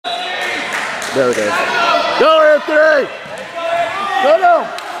There it is. Go, Anthony! Go!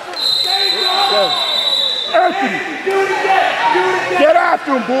 Go. Anthony! Get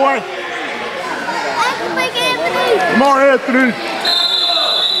after him, boy! Come on, Anthony!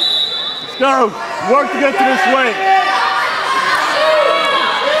 Let's go! Work to get to this way!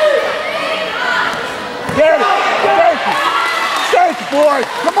 Get it! Take it, boy!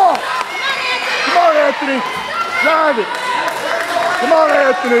 Come on! Come on, Anthony! Drive it! Come on,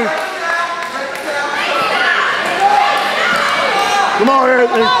 Anthony! Come on,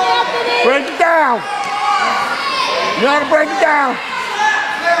 Anthony! Break it down! You gotta break it down!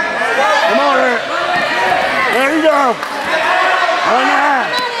 Come on, Anthony! There you go! Run that!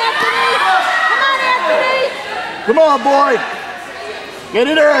 Come on, boy! Get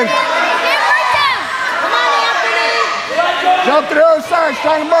it in! Jump to the other side,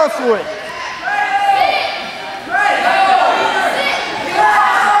 trying to muscle it.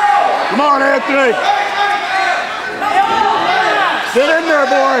 Come on, Anthony. Get in there,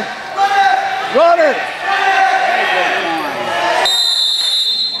 boy. Run it.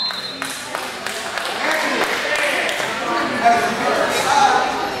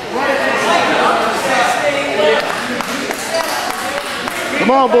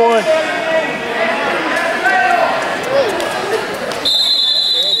 Come on, boy.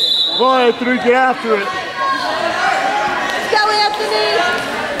 Come on, Anthony, get after it. Go, Anthony.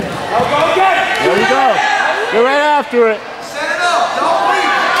 There you go. Get right after it. Set it up. Don't leave.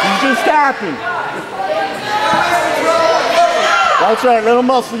 He's just tapping. That's right, let him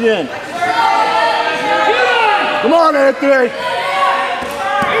muscle you in. Come on, Anthony.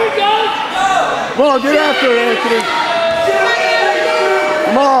 Come on, get after it, Anthony.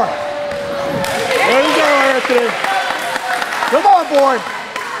 Come on. There you go, Anthony. Come on, boy.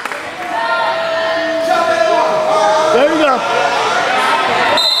 There you go.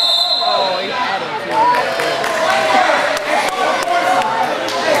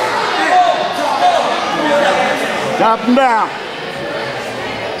 Drop him down.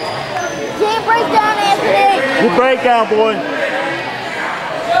 Can't break down, Anthony. Good breakout, boy.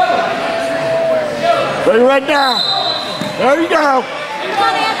 Bring it right down. There you go. Come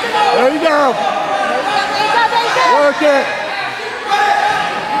on, Anthony. There you go. Work it.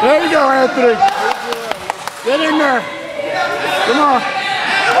 There you go, Anthony. Get in there. Come on.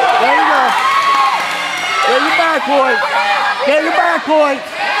 There you go. Get your back, boy. Get your back, boy.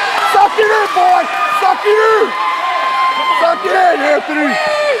 Suck it in, boy. Suck it in. Suck it in, Anthony.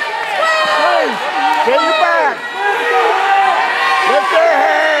 Hey, get your back. Lift your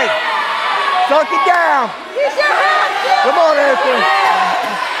head. Suck it down. Come on, Anthony.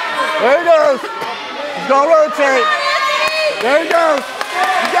 There he goes. He's going to rotate. There he goes.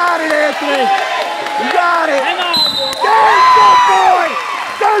 You got it, Anthony. You got it. Hang on, boy. There you go, boy.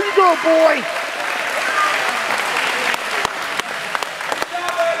 There you go, boy.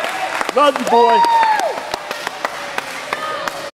 Love you, boy.